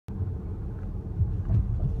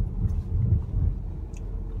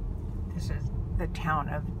the town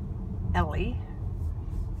of Elie,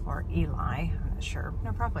 or Elie, I'm not sure.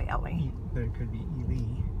 No, probably Elie. But it could be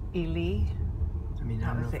Elie. Elie. I mean,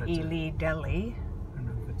 That was the Elie Deli I don't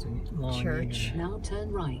know if it's a long church. Now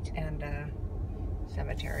turn right. And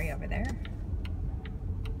cemetery over there.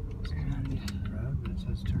 And road that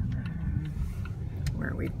says turn right.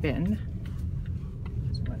 Where we've been.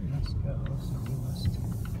 It's letting us go, so we must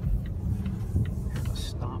have a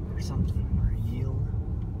stop or something, or a yield.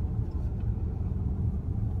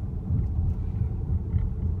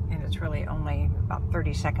 And it's really only about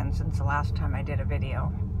 30 seconds since the last time I did a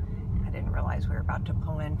video. I didn't realize we were about to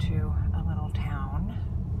pull into a little town.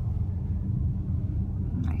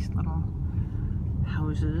 Nice little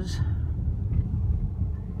houses.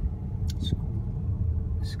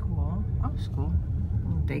 School. Oh, school.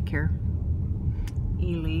 Little daycare.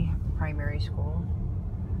 Elie Primary School.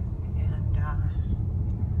 And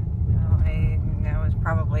that was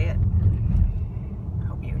probably it. I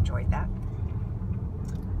hope you enjoyed that.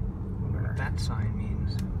 What that sign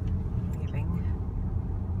means. Leaving.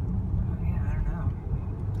 Oh, yeah, I don't know.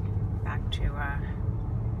 Back to a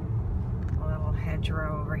little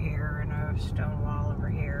hedgerow over here and a stone wall over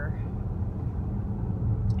here.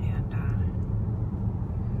 And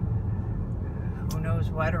who knows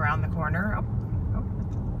what around the corner. Oh,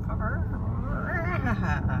 car.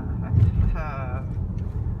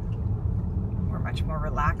 We're much more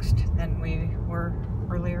relaxed than we were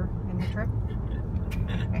earlier in the trip.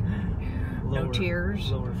 No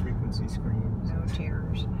tears. Lower frequency screams. No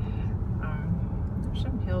tears. There's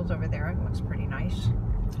some hills over there. It looks pretty nice.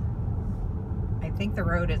 I think the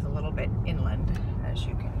road is a little bit inland, as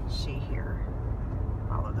you can see here.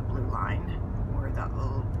 Follow the blue line, where that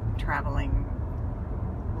little traveling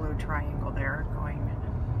blue triangle there going.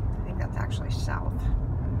 I think that's actually south.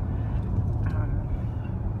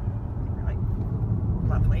 Really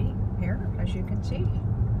lovely here, as you can see.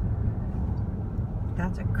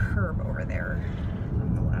 That's a curb over there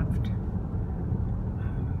on the left.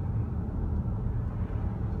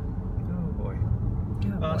 Oh boy.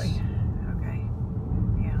 Oh Bus. boy. Okay.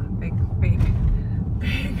 Yeah, big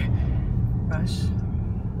bus.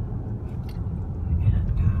 And,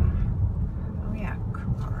 oh yeah,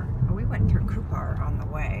 Kupar. Oh, we went through Kupar on the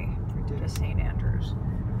way to St. Andrews.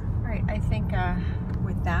 All right, I think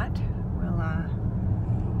with that, we'll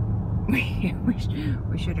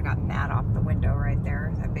we should have gotten that off the window right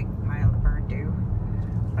there, that big pile of burn dew.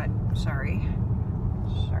 But sorry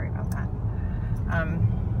about that.